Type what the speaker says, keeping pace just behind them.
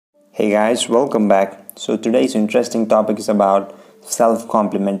Hey guys, welcome back. So today's interesting topic is about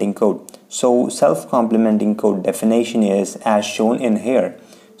self-complementing code. So self-complementing code definition is as shown in here.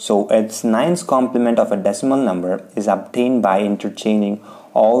 So its nines complement of a decimal number is obtained by interchanging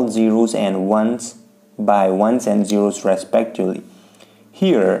all zeros and ones by ones and zeros respectively.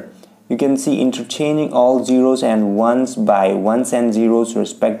 Here you can see interchanging all zeros and ones by ones and zeros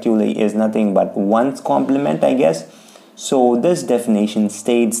respectively is nothing but ones complement, I guess. So this definition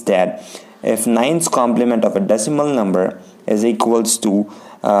states that if nines complement of a decimal number is equals to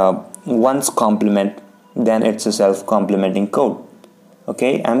ones complement, then it's a self-complementing code.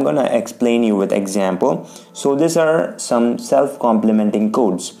 Okay, I'm gonna explain you with example. So these are some self-complementing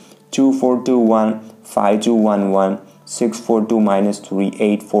codes: 2421, 5211, 642 3,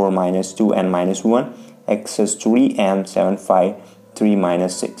 84 2 and -1, XS3 and 753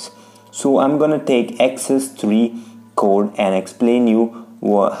 6. So I'm gonna take XS3 code and explain you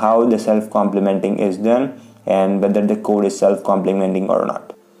how the self-complementing is done and whether the code is self-complementing or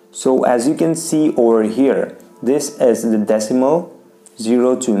not. So as you can see over here, this is the decimal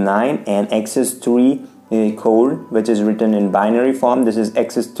 0 to 9 and XS3 code, which is written in binary form. This is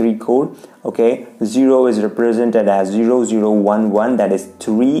XS3 code. Okay, 0 is represented as 0011, that is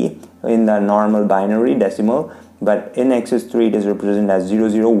 3 in the normal binary decimal, but in XS3 it is represented as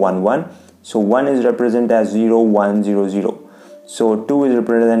 0011. So 1 is represented as 0100. So 2 is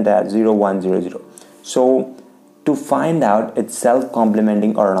represented as 0100. So to find out it's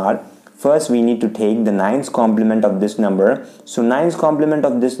self-complementing or not, first we need to take the nines complement of this number. So nines complement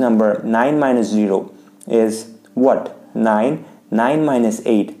of this number, 9 minus 0 is what? 9. 9 minus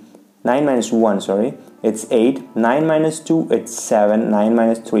 8. 9 minus 1, sorry, it's 8. 9 minus 2, it's 7. 9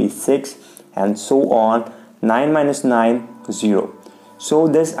 minus 3, 6, and so on. 9 minus 9, 0. So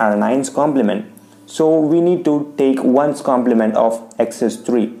these are nines complement. So we need to take ones complement of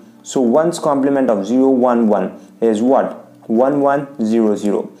XS3. So ones complement of 011 is what?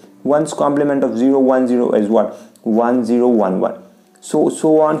 1100. Ones complement of 010 is what? 1011. So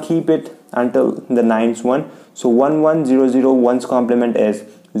on, keep it until the nines one. So 1100 ones complement is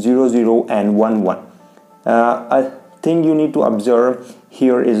 00 and 11. A thing you need to observe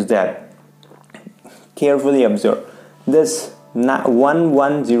here is that, carefully observe, this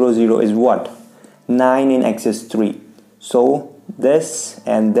 1100 is what? 9 in XS3. So this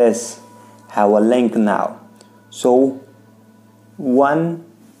and this have a link now. So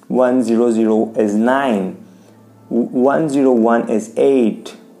 1100 is 9. 101 is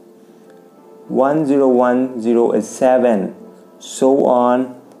 8. 1010 is 7. So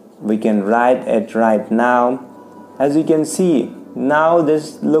on. We can write it right now. As you can see, now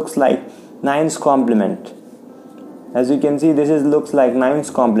this looks like nines complement. As you can see, this looks like nines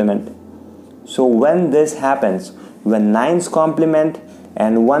complement. So when this happens, when nines complement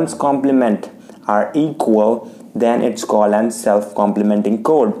and ones complement are equal, then it's called a self-complementing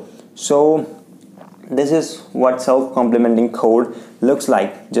code. So this is what self-complementing code looks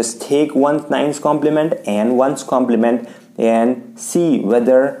like. Just take one's nines complement and ones complement and see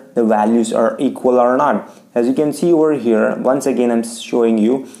whether the values are equal or not. As you can see over here, once again I'm showing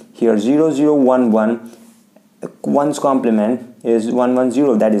you here, 0011 ones complement is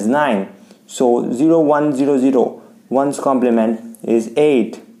 110, that is 9. So 0100 ones complement is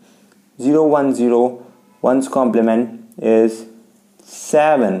 8. 010 ones complement is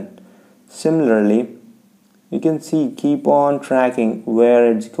 7. Similarly, you can see, keep on tracking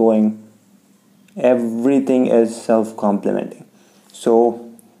where it's going. Everything is self-complementing. So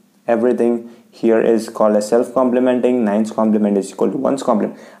everything here is called a self-complementing. Nines complement is equal to ones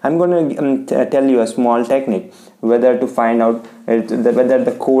complement. I'm going to tell you a small technique whether to find out whether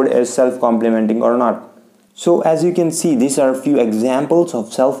the code is self-complementing or not. So as you can see, these are a few examples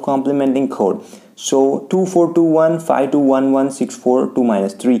of self-complementing code. So 2421, 5211,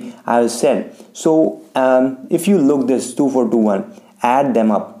 642 3, I have said. So if you look this 2421, add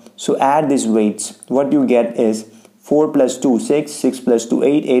them up. So add these weights. What you get is 4 plus 2, 6, 6 plus 2,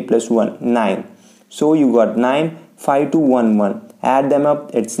 8, 8 plus 1, 9. So you got 9, 5211. Add them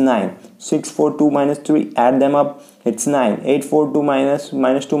up, it's 9. 642 minus 3, add them up, it's 9. 842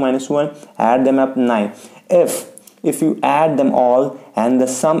 minus 2 minus 1, add them up, 9. If you add them all and the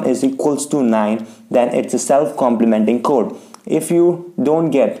sum is equals to 9, then it's a self-complementing code. If you don't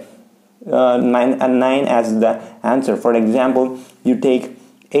get 9 as the answer, for example, you take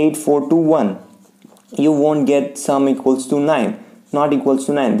 8421, you won't get sum equals to 9, not equals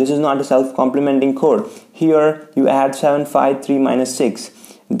to 9. This is not a self-complementing code. Here you add 753 6.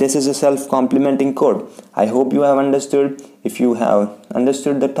 This is a self-complementing code. I hope you have understood. If you have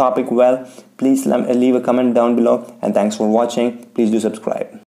understood the topic well, please leave a comment down below, and thanks for watching. Please do subscribe.